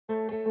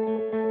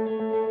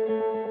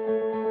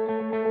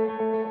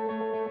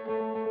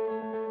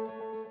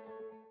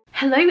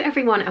Hello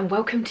everyone and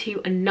welcome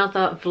to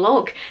another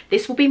vlog.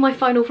 This will be my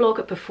final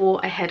vlog before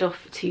I head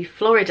off to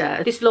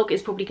Florida. This vlog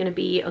is probably going to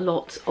be a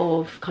lot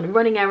of kind of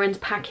running errands,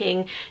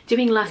 packing,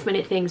 doing last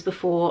minute things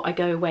before I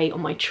go away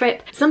on my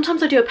trip.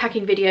 Sometimes I do a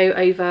packing video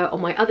over on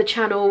my other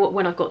channel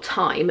when I've got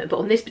time, but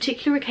on this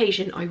particular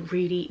occasion I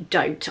really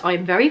don't.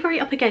 I'm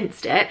very up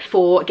against it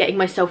for getting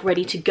myself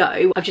ready to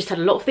go. I've just had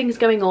a lot of things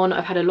going on.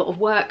 I've had a lot of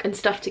work and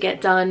stuff to get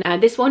done,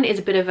 and this one is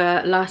a bit of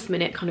a last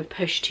minute kind of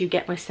push to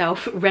get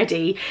myself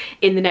ready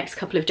in the next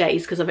couple of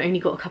days, because I've only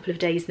got a couple of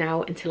days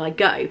now until I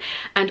go.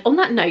 And on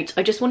that note,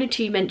 I just wanted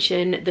to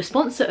mention the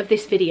sponsor of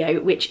this video,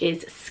 which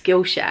is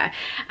Skillshare.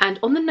 And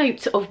on the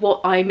note of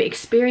what I'm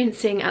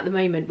experiencing at the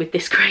moment with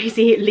this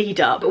crazy lead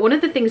up, one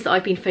of the things that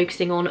I've been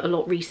focusing on a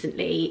lot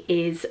recently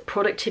is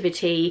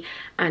productivity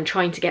and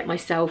trying to get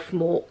myself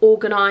more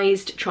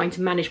organized, trying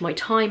to manage my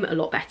time a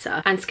lot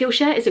better. And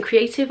Skillshare is a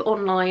creative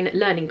online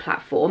learning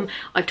platform.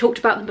 I've talked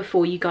about them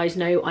before, you guys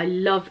know I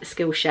love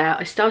Skillshare.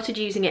 I started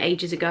using it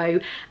ages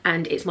ago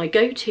and it's my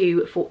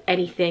go-to for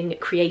anything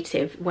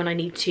creative when I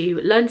need to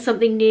learn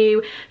something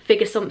new,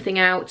 figure something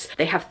out.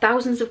 They have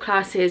thousands of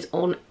classes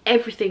on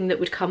everything that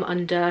would come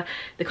under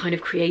the kind of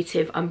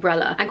creative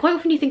umbrella, and quite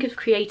often you think of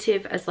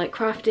creative as like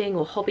crafting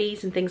or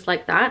hobbies and things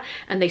like that,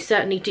 and they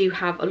certainly do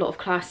have a lot of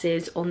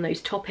classes on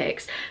those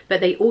topics,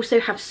 but they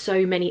also have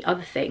so many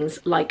other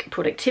things like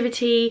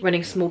productivity,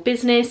 running a small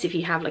business if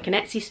you have like an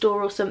Etsy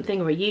store or something,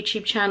 or a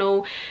YouTube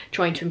channel,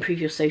 trying to improve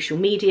your social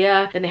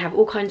media. Then they have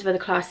all kinds of other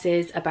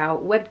classes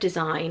about web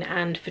design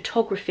and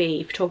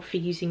photography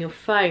using your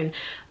phone.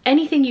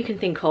 Anything you can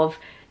think of,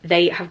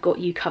 they have got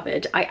you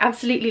covered. I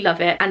absolutely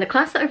love it. And the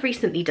class that I've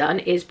recently done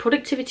is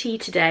Productivity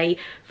Today,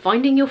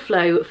 Finding Your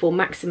Flow for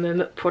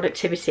Maximum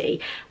Productivity,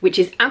 which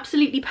is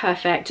absolutely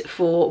perfect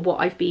for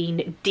what I've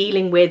been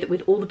dealing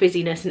with all the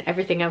busyness and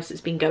everything else that's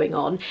been going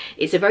on.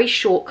 It's a very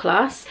short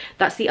class.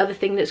 That's the other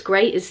thing that's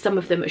great, is some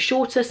of them are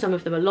shorter, some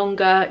of them are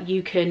longer.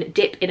 You can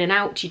dip in and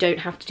out. You don't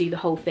have to do the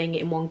whole thing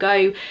in one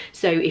go.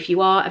 So if you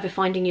are ever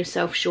finding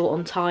yourself short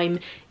on time,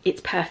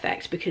 it's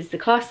perfect, because the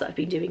class that I've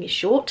been doing is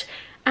short,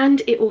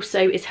 and it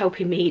also is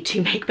helping me to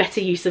make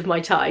better use of my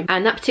time.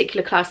 And that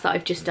particular class that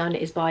I've just done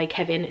is by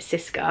Kevin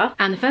Siska.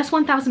 And the first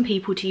 1,000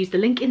 people to use the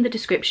link in the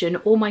description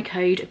or my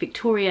code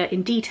Victoria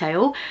in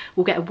detail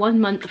will get a 1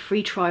 month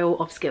free trial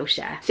of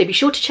Skillshare. So be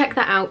sure to check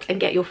that out and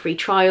get your free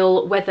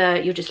trial,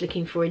 whether you're just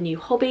looking for a new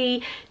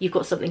hobby, you've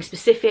got something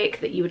specific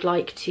that you would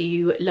like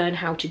to learn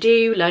how to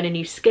do, learn a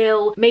new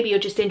skill, maybe you're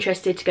just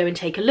interested to go and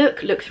take a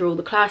look through all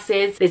the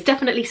classes. There's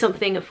definitely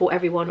something for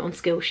everyone on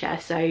Skillshare,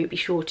 so be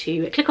sure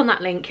to click on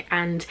that link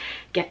and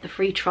get the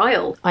free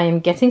trial. I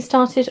am getting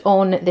started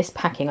on this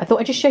packing. I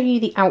thought I'd just show you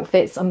the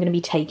outfits I'm going to be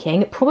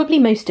taking. Probably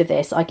most of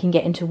this I can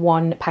get into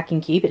one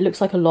packing cube. It looks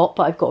like a lot,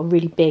 but I've got a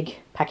really big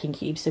packing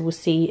cube, so we'll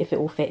see if it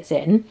all fits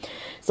in.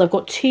 So I've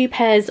got 2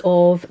 pairs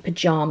of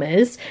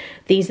pajamas.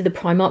 These are the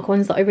Primark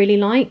ones that I really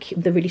like,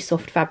 the really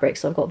soft fabric.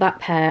 So I've got that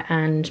pair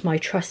and my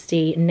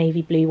trusty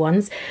navy blue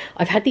ones.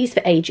 I've had these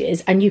for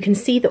ages, and you can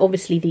see that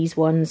obviously these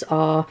ones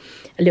are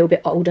a little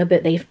bit older,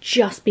 but they've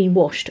just been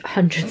washed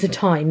hundreds of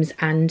times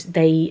and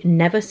they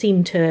never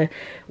seem to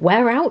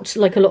wear out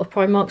like a lot of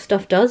Primark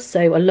stuff does.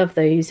 So I love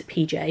those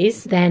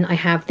PJs. Then I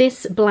have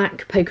this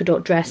black polka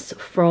dot dress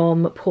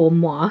from Pour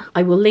Moi.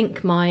 I will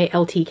link my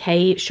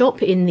LTK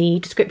shop in the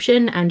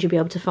description and you'll be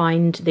able to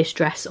find this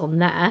dress on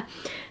there.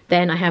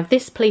 Then I have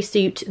this play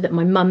suit that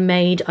my mum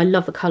made. I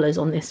love the colours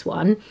on this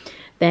one.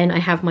 Then I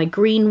have my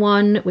green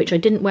one, which I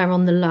didn't wear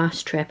on the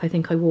last trip. I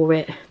think I wore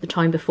it the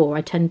time before.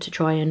 I tend to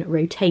try and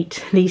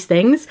rotate these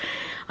things.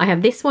 I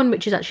have this one,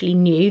 which is actually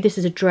new. This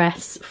is a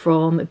dress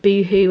from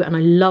Boohoo and I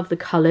love the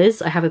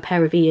colours. I have a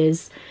pair of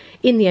ears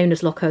in the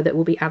owner's locker that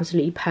will be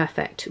absolutely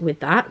perfect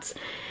with that.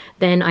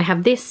 Then I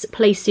have this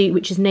play suit,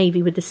 which is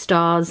navy with the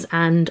stars,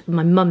 and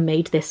my mum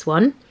made this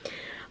one.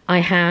 I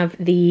have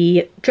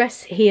the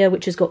dress here,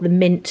 which has got the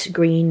mint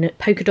green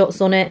polka dots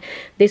on it.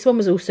 This one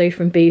was also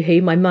from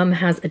Boohoo. My mum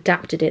has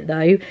adapted it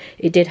though.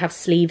 It did have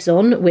sleeves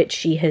on, which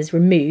she has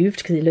removed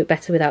because it looked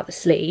better without the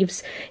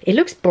sleeves. It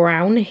looks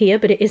brown here,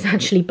 but it is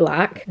actually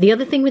black. The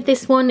other thing with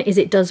this one is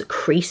it does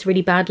crease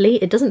really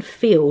badly. It doesn't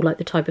feel like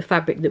the type of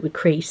fabric that would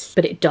crease,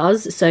 but it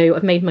does. So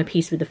I've made my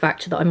peace with the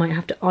fact that I might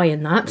have to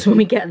iron that when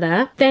we get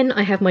there. Then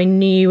I have my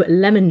new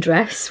lemon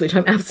dress, which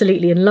I'm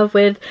absolutely in love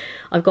with.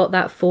 I've got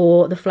that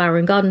for the Flower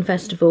and Garden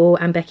Festival,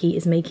 and Becky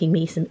is making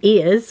me some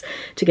ears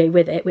to go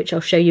with it, which I'll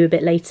show you a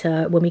bit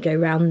later when we go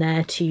round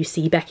there to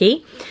see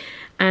Becky.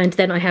 And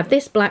then I have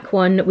this black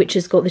one, which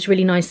has got this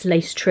really nice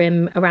lace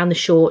trim around the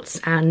shorts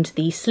and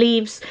the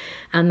sleeves,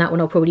 and that one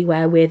I'll probably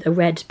wear with a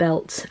red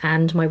belt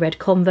and my red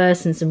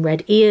Converse and some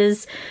red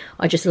ears.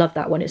 I just love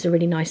that one. It's a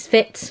really nice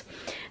fit.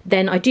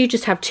 Then I do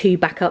just have 2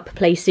 backup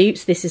play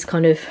suits. This is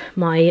kind of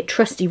my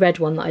trusty red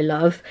one that I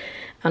love.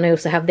 And I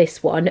also have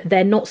this one.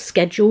 They're not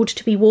scheduled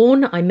to be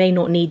worn. I may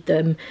not need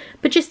them,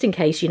 but just in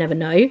case, you never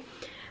know.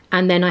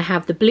 And then I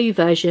have the blue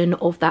version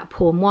of that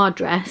Pour Moi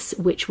dress,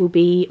 which will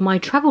be my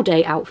travel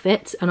day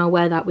outfit, and I'll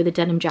wear that with a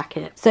denim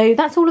jacket. So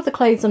that's all of the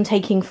clothes I'm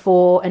taking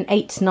for an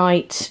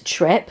 8-night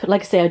trip.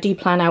 Like I say, I do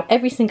plan out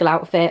every single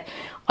outfit.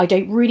 I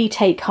don't really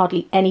take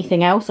hardly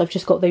anything else. I've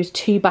just got those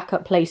 2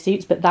 backup play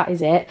suits, but that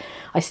is it.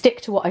 I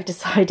stick to what I've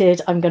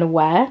decided I'm going to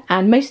wear.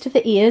 And most of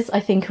the ears I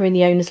think are in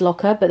the owner's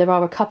locker, but there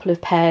are a couple of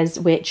pairs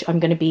which I'm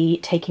going to be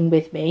taking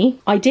with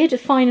me. I did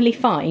finally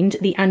find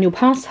the annual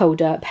pass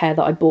holder pair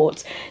that I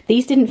bought.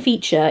 These didn't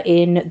feature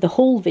in the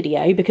haul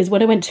video because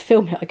when I went to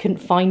film it I couldn't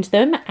find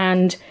them,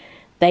 and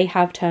they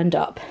have turned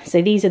up.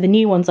 So these are the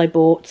new ones I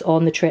bought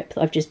on the trip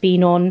that I've just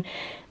been on.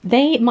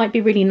 They might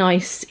be really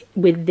nice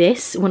with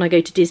this when I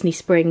go to Disney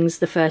Springs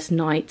the first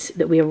night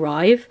that we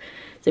arrive.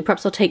 So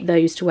perhaps I'll take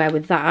those to wear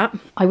with that.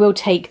 I will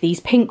take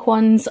these pink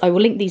ones. I will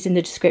link these in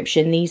the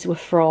description. These were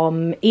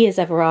from Ears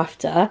Ever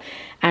After,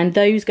 and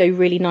those go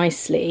really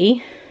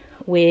nicely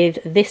with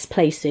this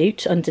play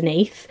suit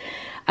underneath.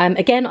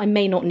 Again, I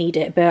may not need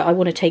it, but I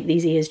want to take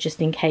these ears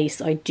just in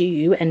case I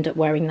do end up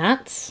wearing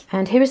that.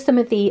 And here are some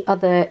of the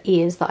other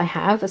ears that I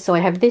have. So I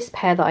have this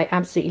pair that I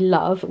absolutely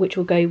love, which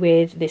will go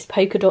with this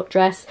polka dot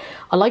dress.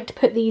 I like to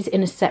put these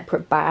in a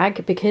separate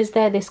bag because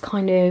they're this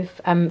kind of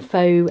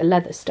faux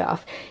leather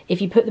stuff.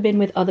 If you put them in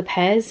with other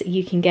pairs,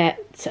 you can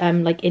get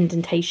like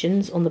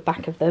indentations on the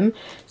back of them.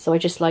 So I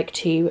just like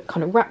to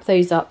kind of wrap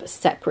those up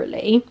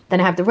separately.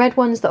 Then I have the red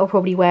ones that I'll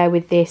probably wear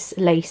with this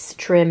lace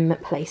trim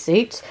play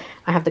suit.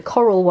 I have the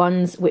coral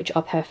ones, which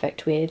are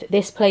perfect with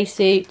this play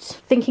suit.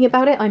 Thinking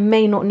about it, I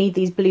may not need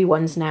these blue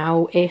ones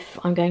now if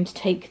I'm going to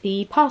take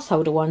the pass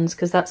holder ones,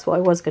 because that's what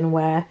I was going to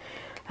wear.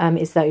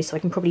 Is those, so I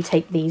can probably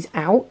take these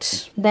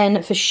out.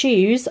 Then for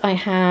shoes, I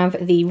have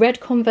the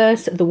red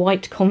Converse, the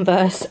white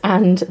Converse,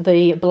 and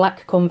the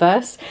black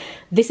Converse.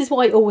 This is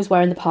what I always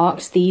wear in the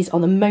parks. These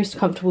are the most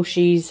comfortable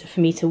shoes for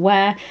me to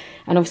wear,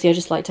 and obviously I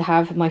just like to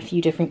have my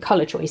few different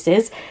colour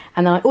choices.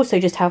 And then I also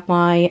just have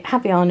my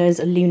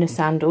Havaianas Luna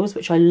sandals,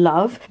 which I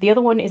love. The other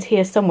one is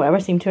here somewhere. I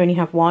seem to only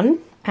have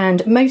one.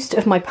 And most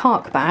of my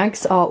park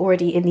bags are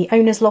already in the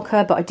owner's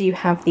locker, but I do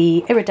have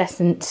the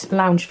iridescent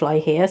Loungefly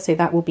here, so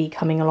that will be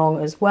coming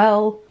along as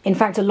well. In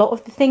fact, a lot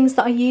of the things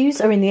that I use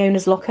are in the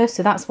owner's locker,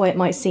 so that's why it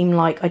might seem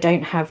like I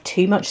don't have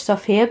too much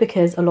stuff here,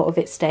 because a lot of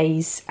it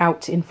stays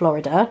out in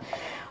Florida.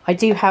 I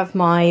do have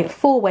my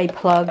 4-way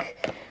plug,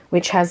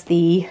 which has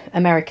the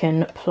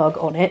American plug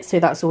on it, so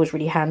that's always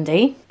really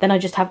handy. Then I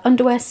just have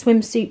underwear,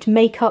 swimsuit,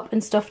 makeup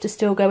and stuff to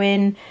still go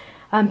in.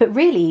 But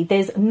really,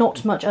 there's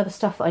not much other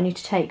stuff that I need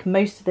to take.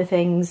 Most of the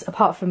things,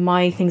 apart from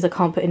my things I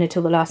can't put in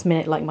until the last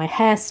minute, like my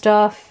hair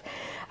stuff,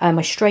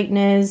 my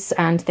straighteners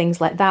and things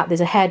like that.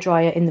 There's a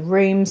hairdryer in the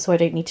room, so I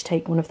don't need to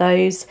take one of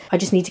those. I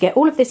just need to get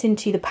all of this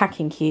into the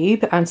packing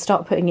cube and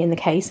start putting it in the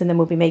case, and then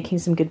we'll be making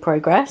some good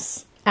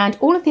progress. And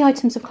all of the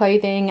items of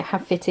clothing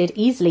have fitted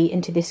easily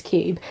into this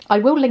cube. I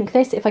will link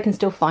this if I can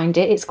still find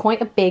it. It's quite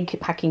a big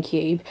packing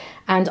cube,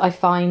 and I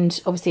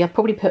find, obviously I've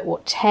probably put,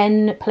 what,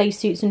 10 play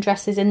suits and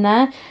dresses in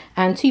there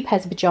and 2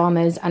 pairs of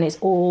pyjamas, and it's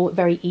all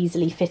very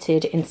easily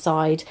fitted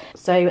inside.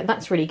 So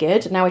that's really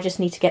good. Now I just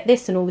need to get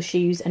this and all the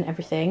shoes and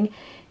everything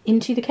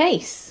into the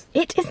case.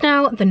 It is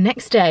now the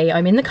next day.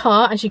 I'm in the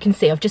car, as you can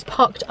see. I've just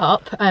parked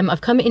up. I've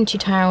come into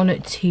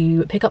town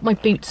to pick up my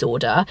boots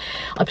order.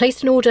 I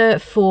placed an order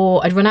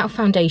for, I'd run out of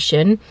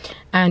foundation,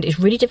 and it's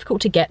really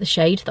difficult to get the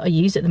shade that I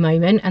use at the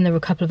moment, and there were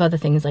a couple of other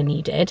things I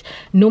needed.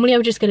 Normally I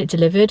would just get it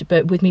delivered,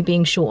 but with me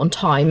being short on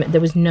time,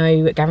 there was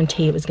no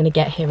guarantee it was going to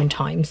get here in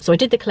time. So I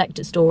did the collect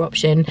at store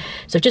option,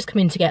 so I've just come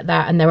in to get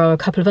that, and there are a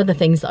couple of other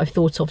things that I've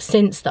thought of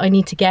since that I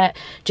need to get,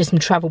 just some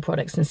travel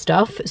products and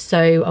stuff.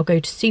 So I'll go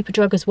to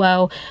Superdrug as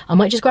well. I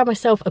might just grab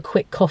myself a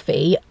quick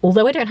coffee,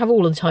 although I don't have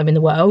all of the time in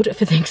the world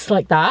for things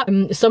like that.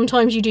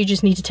 Sometimes you do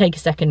just need to take a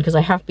second, because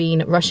I have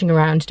been rushing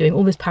around doing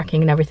all this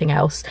packing and everything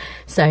else.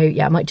 So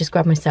yeah, I might just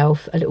grab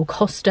myself a little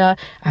Costa.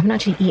 I haven't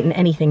actually eaten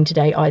anything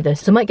today either,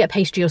 so I might get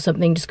pastry or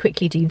something, just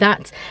quickly do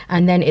that,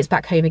 and then it's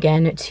back home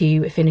again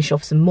to finish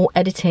off some more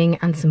editing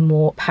and some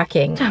more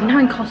packing. So I'm now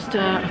in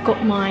Costa. I've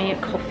got my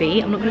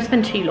coffee. I'm not going to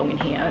spend too long in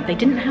here. They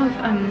didn't have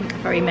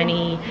very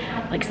many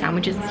like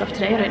sandwiches and stuff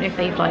today. I don't know if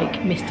they've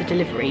like missed a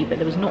delivery, but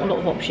there was not a lot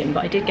of option.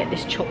 But I did get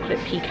this chocolate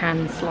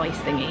pecan slice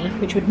thingy,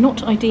 which would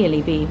not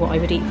ideally be what I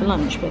would eat for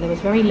lunch, but there was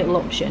very little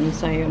option,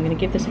 so I'm going to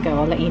give this a go.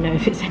 I'll let you know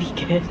if it's any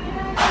good.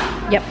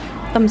 Yep.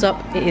 Thumbs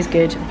up, it is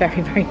good.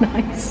 Very, very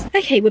nice.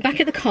 Okay, we're back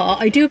at the car.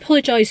 I do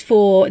apologise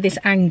for this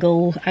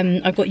angle.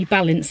 I've got you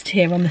balanced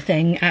here on the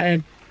thing at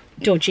a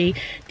dodgy.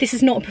 This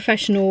is not a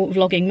professional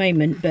vlogging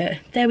moment, but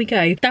there we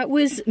go. That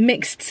was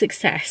mixed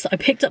success. I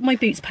picked up my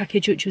boots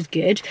package, which was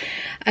good.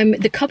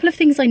 The couple of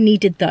things I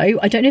needed though,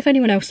 I don't know if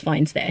anyone else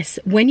finds this,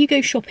 when you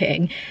go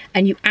shopping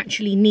and you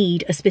actually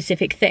need a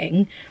specific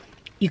thing,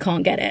 you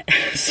can't get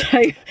it. So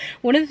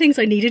one of the things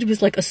I needed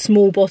was like a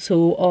small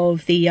bottle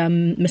of the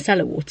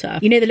micellar water.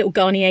 You know, the little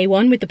Garnier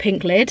one with the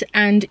pink lid,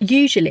 and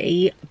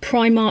usually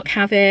Primark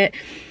have it,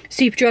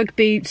 Superdrug,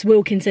 Boots,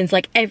 Wilkinson's,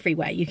 like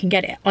everywhere you can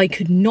get it. I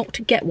could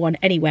not get one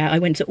anywhere. I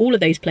went to all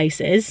of those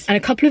places, and a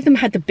couple of them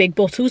had the big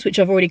bottles, which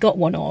I've already got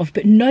one of,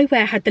 but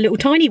nowhere had the little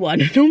tiny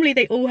one. Normally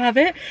they all have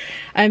it.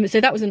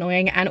 So that was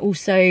annoying. And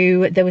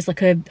also there was like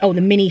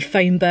the mini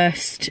foam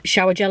burst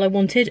shower gel I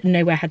wanted.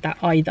 Nowhere had that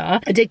either.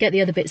 I did get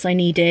the other bits I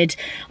needed.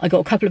 I got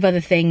a couple of other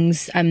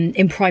things. In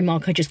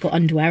Primark I just got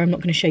underwear. I'm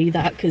not going to show you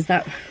that because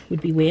that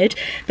would be weird.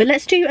 But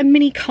let's do a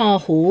mini car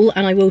haul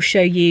and I will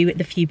show you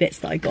the few bits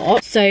that I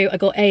got. So I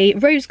got a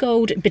rose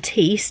gold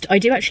Batiste. I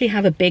do actually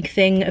have a big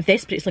thing of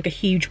this, but it's like a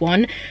huge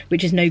one,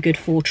 which is no good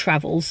for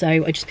travel. So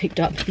I just picked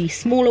up the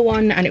smaller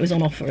one and it was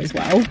on offer as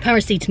well.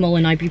 Paracetamol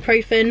and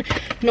ibuprofen.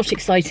 Not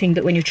exciting,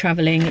 but when you're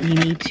traveling, you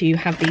need to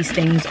have these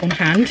things on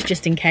hand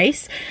just in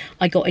case.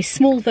 I got a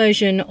small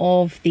version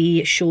of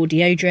the Shore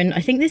deodorant.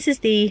 I think this is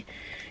the...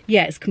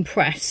 yeah, it's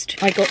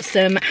compressed. I got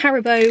some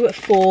Haribo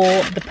for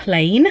the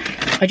plane.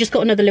 I just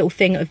got another little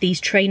thing of these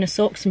trainer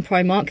socks from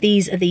Primark.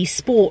 These are the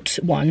sport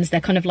ones.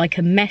 They're kind of like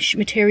a mesh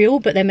material,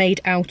 but they're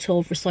made out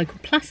of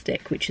recycled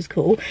plastic, which is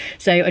cool.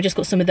 So I just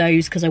got some of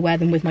those because I wear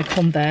them with my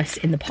Converse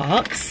in the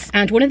parks.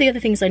 And one of the other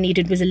things I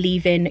needed was a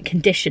leave-in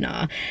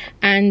conditioner.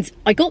 And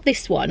I got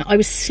this one. I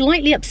was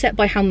slightly upset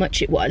by how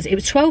much it was. It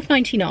was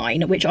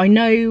 $12.99, which I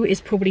know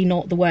is probably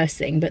not the worst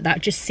thing, but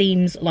that just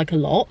seems like a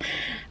lot.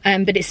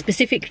 But it's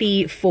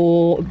specifically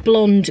for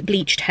blonde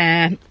bleached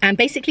hair, and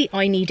basically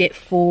I need it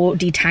for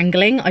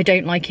detangling. I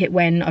don't like it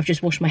when I've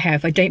just washed my hair.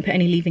 If I don't put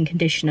any leave-in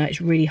conditioner, it's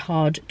really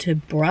hard to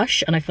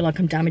brush and I feel like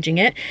I'm damaging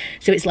it.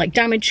 So it's like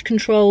damage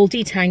control,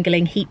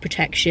 detangling, heat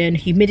protection,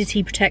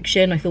 humidity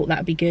protection. I thought that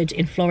would be good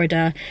in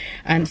Florida.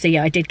 So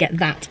yeah, I did get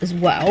that as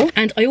well.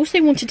 And I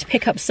also wanted to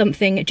pick up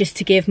something just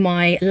to give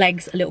my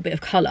legs a little bit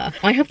of colour.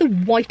 I have the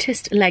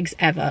whitest legs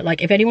ever.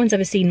 Like if anyone's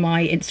ever seen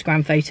my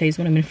Instagram photos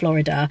when I'm in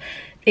Florida,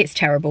 it's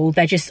terrible.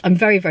 They're just, I'm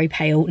very, very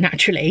pale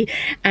naturally.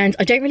 And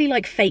I don't really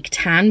like fake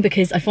tan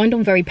because I find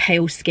on very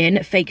pale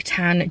skin, fake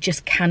tan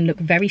just can look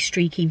very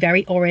streaky,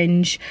 very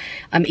orange,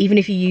 even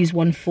if you use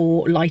one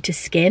for lighter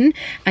skin.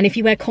 And if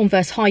you wear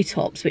Converse high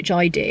tops, which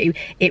I do,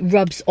 it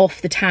rubs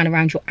off the tan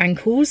around your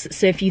ankles.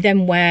 So if you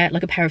then wear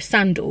like a pair of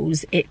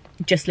sandals, it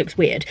just looks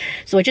weird.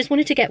 So I just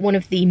wanted to get one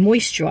of the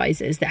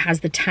moisturizers that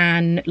has the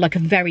tan, like a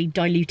very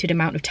diluted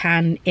amount of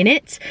tan in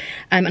it.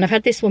 And I've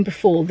had this one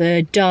before,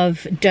 the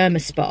Dove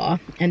Dermaspa,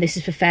 and this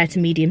is for fair to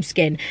medium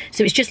skin.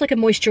 So it's just like a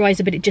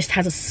moisturizer, but it just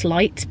has a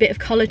slight bit of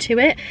color to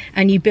it,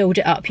 and you build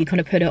it up. You kind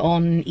of put it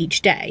on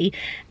each day.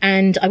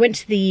 And I went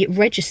to the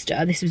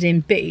register, this was in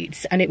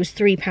Boots, and it was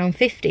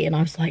 £3.50, and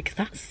I was like,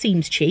 that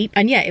seems cheap.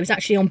 And yeah, it was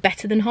actually on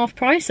better than half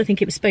price. I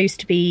think it was supposed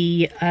to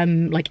be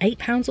like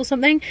 £8 or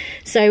something.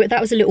 So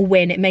that was a little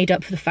win. It made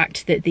up for the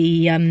fact that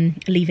the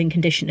leave-in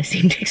conditioner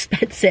seemed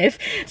expensive.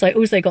 So I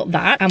also got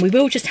that. And we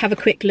will just have a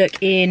quick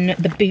look in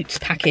the Boots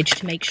package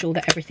to make sure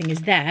that everything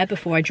is there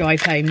before I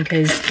drive home,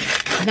 because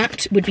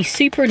that would be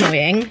super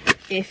annoying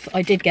if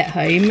I did get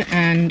home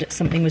and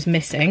something was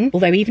missing.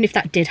 Although even if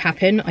that did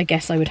happen, I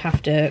guess I would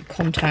have to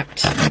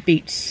contact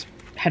Boots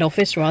head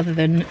office rather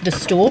than the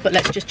store, but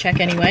let's just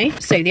check anyway.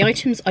 So the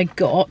items I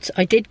got,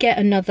 I did get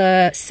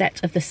another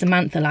set of the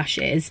Samantha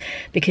lashes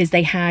because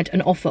they had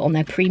an offer on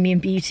their Premium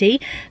Beauty.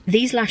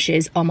 These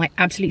lashes are my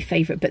absolute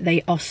favourite, but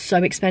they are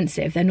so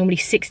expensive. They're normally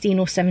 £16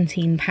 or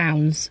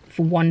 £17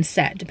 for one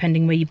set,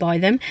 depending where you buy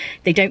them.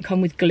 They don't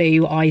come with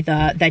glue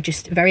either. They're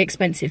just very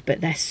expensive,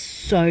 but they're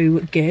so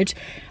good.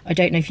 I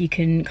don't know if you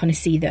can kind of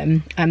see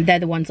them. They're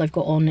the ones I've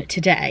got on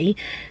today.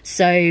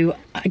 So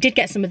I did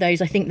get some of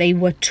those. I think they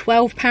were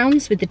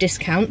 £12 with the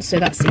discount, so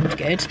that seemed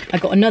good. I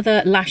got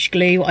another lash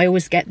glue. I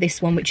always get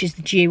this one, which is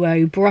the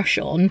Duo Brush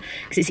On,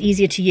 because it's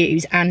easier to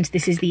use, and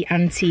this is the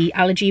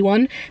anti-allergy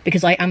one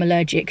because I am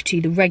allergic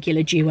to the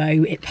regular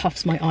Duo. It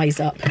puffs my eyes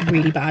up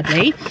really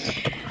badly.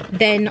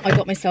 Then I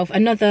got myself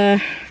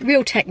another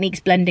Real Techniques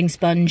blending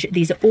sponge.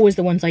 These are always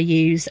the ones I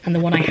use, and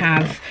the one I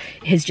have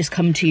has just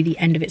come to the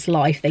end of its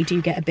life. They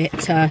do get a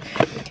bit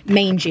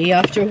mangy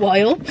after a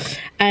while.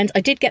 And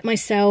I did get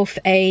myself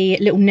a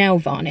little nail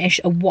varnish,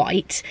 a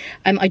white.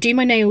 I do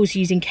my nails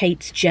using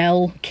Kate's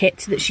gel kit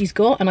that she's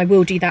got, and I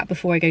will do that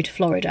before I go to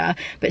Florida,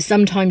 but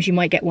sometimes you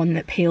might get one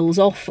that peels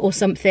off or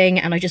something,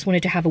 and I just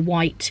wanted to have a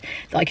white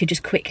that I could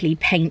just quickly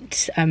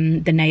paint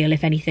the nail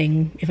if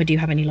I do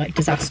have any like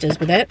disasters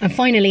with it. And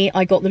finally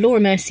I got the Laura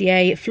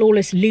Mercier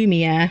Flawless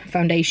Lumiere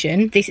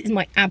foundation. This is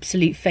my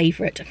absolute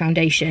favourite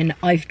foundation.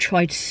 I've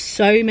tried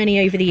so many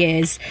over the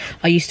years.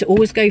 I used to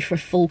always go for a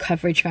full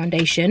coverage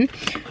foundation.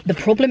 The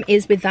problem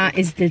is with that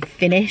is the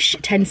finish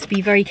tends to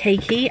be very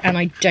cakey, and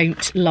I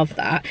don't love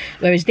that.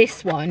 Whereas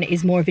this one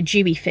is more of a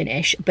dewy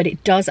finish, but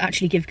it does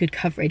actually give good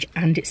coverage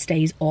and it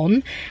stays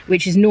on,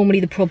 which is normally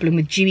the problem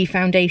with dewy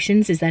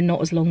foundations, is they're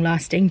not as long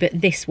lasting,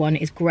 but this one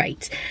is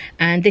great.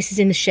 And this is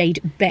in the shade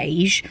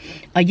Beige.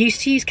 I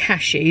used to use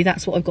Cashew,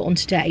 that's what I've got on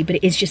today, but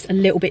it is just a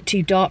little bit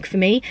too dark for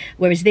me,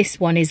 whereas this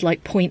one is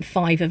like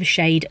 0.5 of a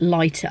shade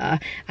lighter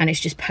and it's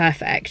just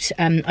perfect.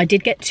 I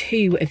did get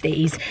two of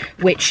these. these,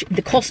 which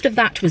the cost of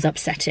that was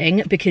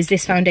upsetting because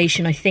this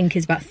foundation I think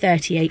is about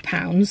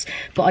 £38,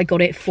 but I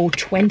got it for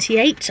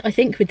 28, I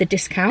think, with the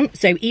discount.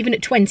 So even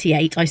at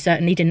 28, I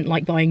certainly didn't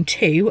like buying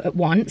 2 at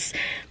once,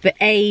 but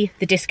A,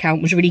 the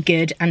discount was really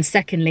good, and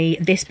secondly,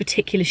 this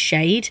particular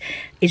shade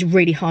is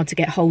really hard to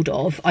get hold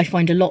of. I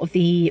find a lot of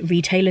the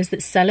retailers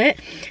that sell it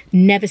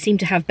never seem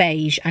to have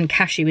beige, and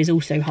cashew is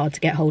also hard to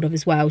get hold of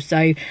as well.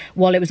 So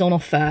while it was on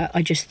offer,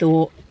 I just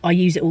thought, I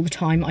use it all the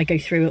time, I go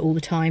through it all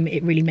the time,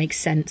 it really makes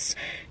sense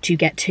to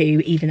get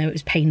 2, even though it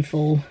was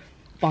painful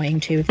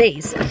buying 2 of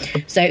these.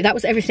 So that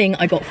was everything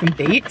I got from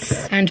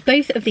Boots, and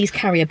both of these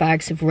carrier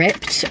bags have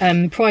ripped.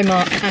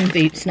 Primark and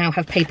Boots now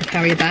have paper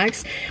carrier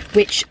bags,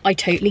 which I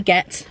totally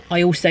get.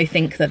 I also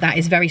think that that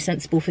is very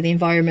sensible for the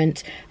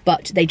environment,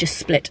 but they just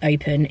split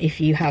open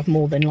if you have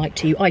more than like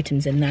 2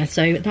 items in there,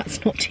 so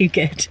that's not too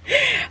good.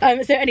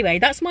 So anyway,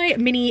 that's my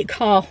mini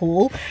car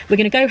haul. We're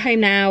going to go home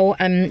now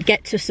and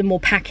get to some more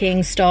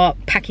packing, start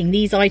packing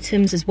these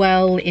items as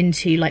well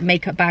into like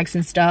makeup bags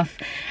and stuff.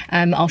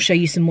 I'll show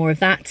you some more of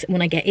that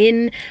when I get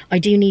in. I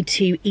do need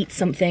to eat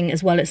something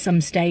as well at some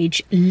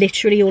stage.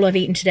 Literally all I've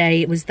eaten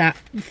today was that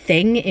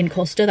thing in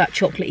Costa, that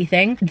chocolatey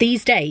thing.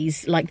 These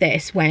days like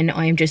this, when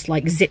I am just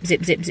like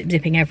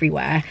zipping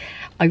everywhere,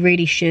 I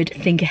really should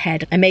think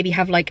ahead and maybe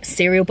have like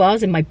cereal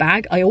bars in my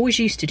bag. I always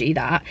used to do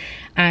that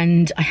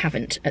and I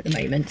haven't at the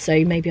moment,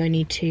 so maybe I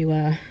need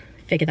to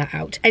figure that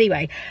out.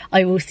 Anyway,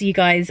 I will see you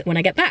guys when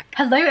I get back.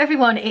 Hello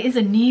everyone, it is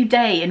a new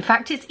day. In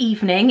fact, it's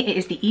evening. It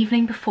is the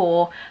evening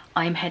before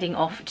I'm heading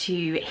off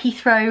to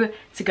Heathrow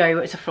to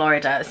go to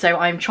Florida. So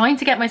I'm trying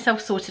to get myself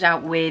sorted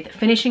out with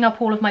finishing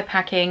up all of my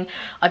packing.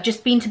 I've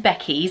just been to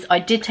Becky's. I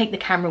did take the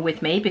camera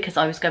with me because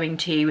I was going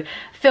to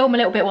film a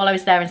little bit while I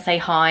was there and say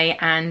hi,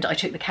 and I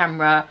took the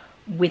camera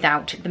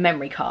without the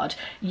memory card.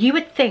 You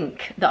would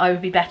think that I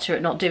would be better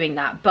at not doing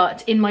that,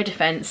 but in my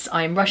defense,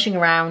 I'm rushing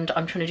around,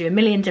 I'm trying to do a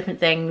million different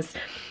things,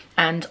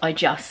 and I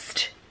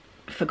just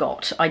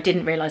forgot. I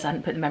didn't realise I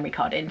hadn't put the memory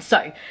card in.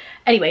 So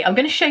anyway, I'm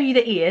going to show you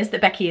the ears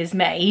that Becky has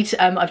made.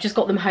 I've just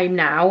got them home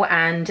now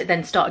and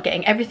then start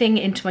getting everything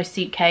into my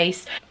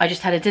suitcase. I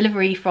just had a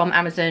delivery from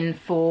Amazon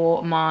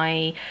for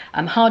my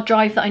hard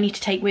drive that I need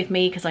to take with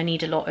me because I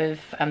need a lot of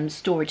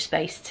storage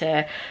space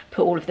to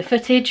put all of the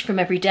footage from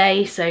every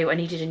day, so I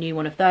needed a new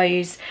one of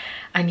those.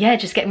 And yeah,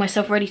 just getting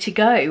myself ready to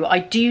go. I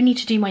do need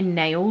to do my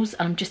nails,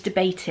 and I'm just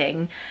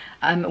debating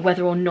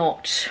whether or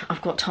not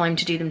I've got time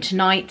to do them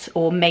tonight,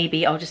 or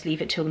maybe I'll just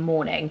leave it till the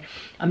morning.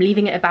 I'm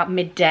leaving it about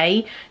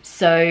midday,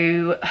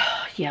 so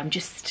yeah, I'm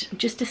just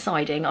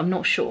deciding, I'm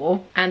not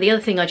sure. And the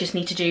other thing I just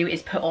need to do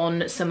is put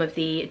on some of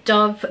the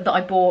Dove that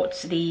I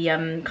bought, the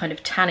kind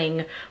of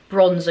tanning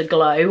bronzer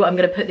glow. I'm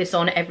going to put this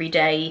on every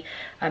day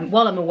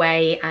while I'm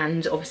away,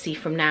 and obviously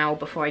from now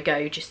before I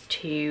go, just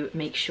to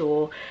make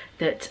sure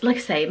that, like I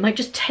say, it might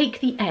just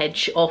take the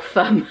edge off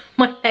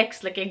my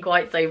legs looking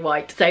quite so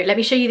white. So let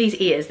me show you these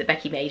ears that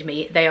Becky made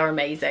me. They are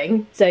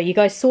amazing. So you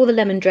guys saw the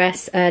lemon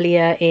dress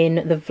earlier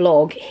in the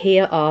vlog.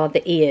 Here are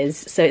the ears.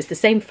 So it's the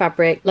same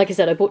fabric. Like I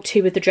said, I bought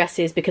 2 of the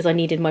dresses because I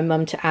needed my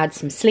mum to add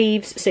some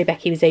sleeves, so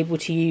Becky was able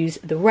to use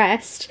the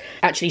rest.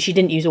 Actually, she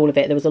didn't use all of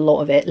it. There was a lot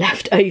of it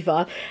left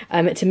over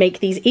to make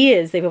these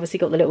ears. They've obviously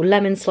got the little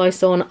lemon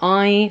slice on.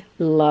 I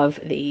love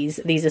these.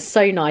 These are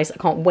so nice. I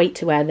can't wait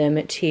to wear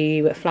them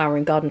to Flower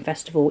and Garden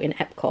Festival in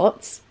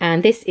Epcot.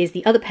 And this is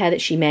the other pair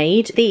that she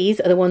made. These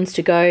are the ones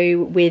to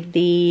go with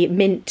the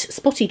mint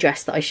spotty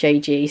dress that I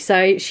showed you.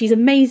 So she's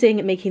amazing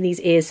at making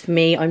these ears for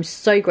me. I'm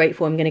so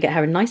grateful. I'm going to get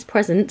her a nice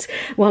present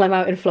while I'm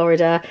out in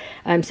Florida.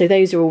 So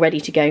those are all ready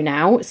to go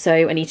now. So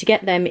I need to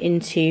get them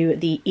into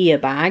the ear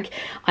bag.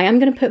 I am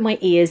going to put my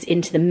ears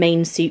into the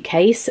main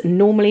suitcase.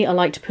 Normally I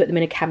like to put them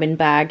in a cabin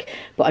bag,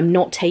 but I'm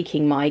not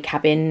taking my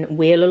cabin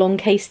wheel along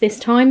case this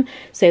time.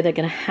 So they're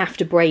going to have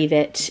to brave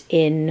it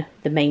in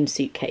the main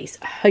suitcase.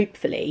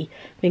 Hopefully,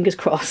 fingers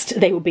crossed,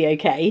 they will be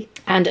okay.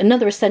 And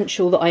another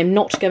essential that I'm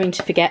not going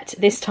to forget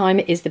this time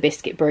is the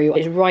biscuit brew.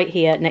 It's right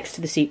here next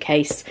to the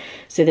suitcase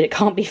so that it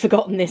can't be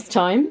forgotten this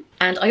time.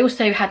 And I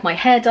also had my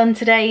hair done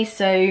today,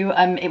 so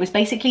it was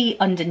basically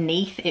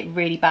underneath. It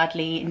really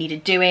badly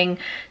needed doing.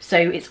 So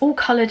it's all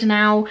coloured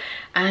now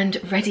and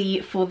ready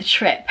for the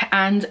trip.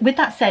 And with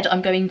that said,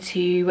 I'm going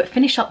to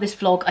finish up this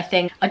vlog, I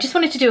think. I just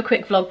wanted to do a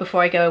quick vlog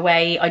before I go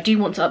away. I do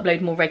want to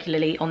upload more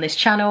regularly on this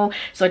channel,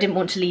 so I didn't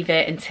want to leave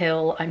it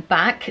until I'm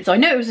back. So I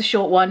know it was a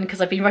short one because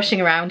I've been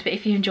rushing around, but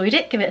if you enjoyed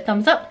it, give it a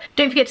thumbs up.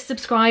 Don't forget to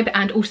subscribe,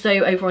 and also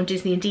over on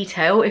Disney in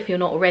Detail if you're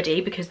not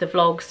already, because the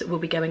vlogs will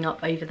be going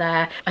up over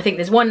there. I think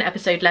there's one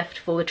episode left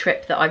for the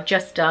trip that I've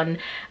just done,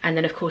 and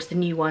then of course the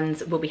new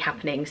ones will be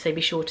happening, so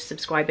be sure to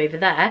subscribe over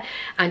there.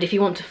 And if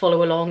you want to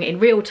follow along in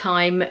real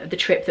time the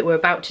trip that we're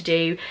about to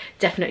do,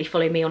 definitely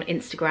follow me on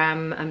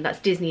Instagram. That's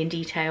Disney in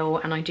Detail,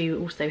 and I do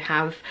also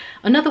have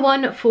another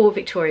one for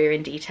Victoria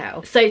in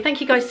Detail. So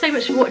thank you guys so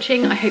much for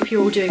watching. I hope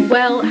you're all doing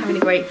well, having a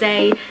great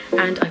day,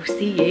 and I will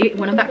see you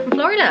when I'm back from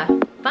Florida.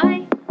 Bye.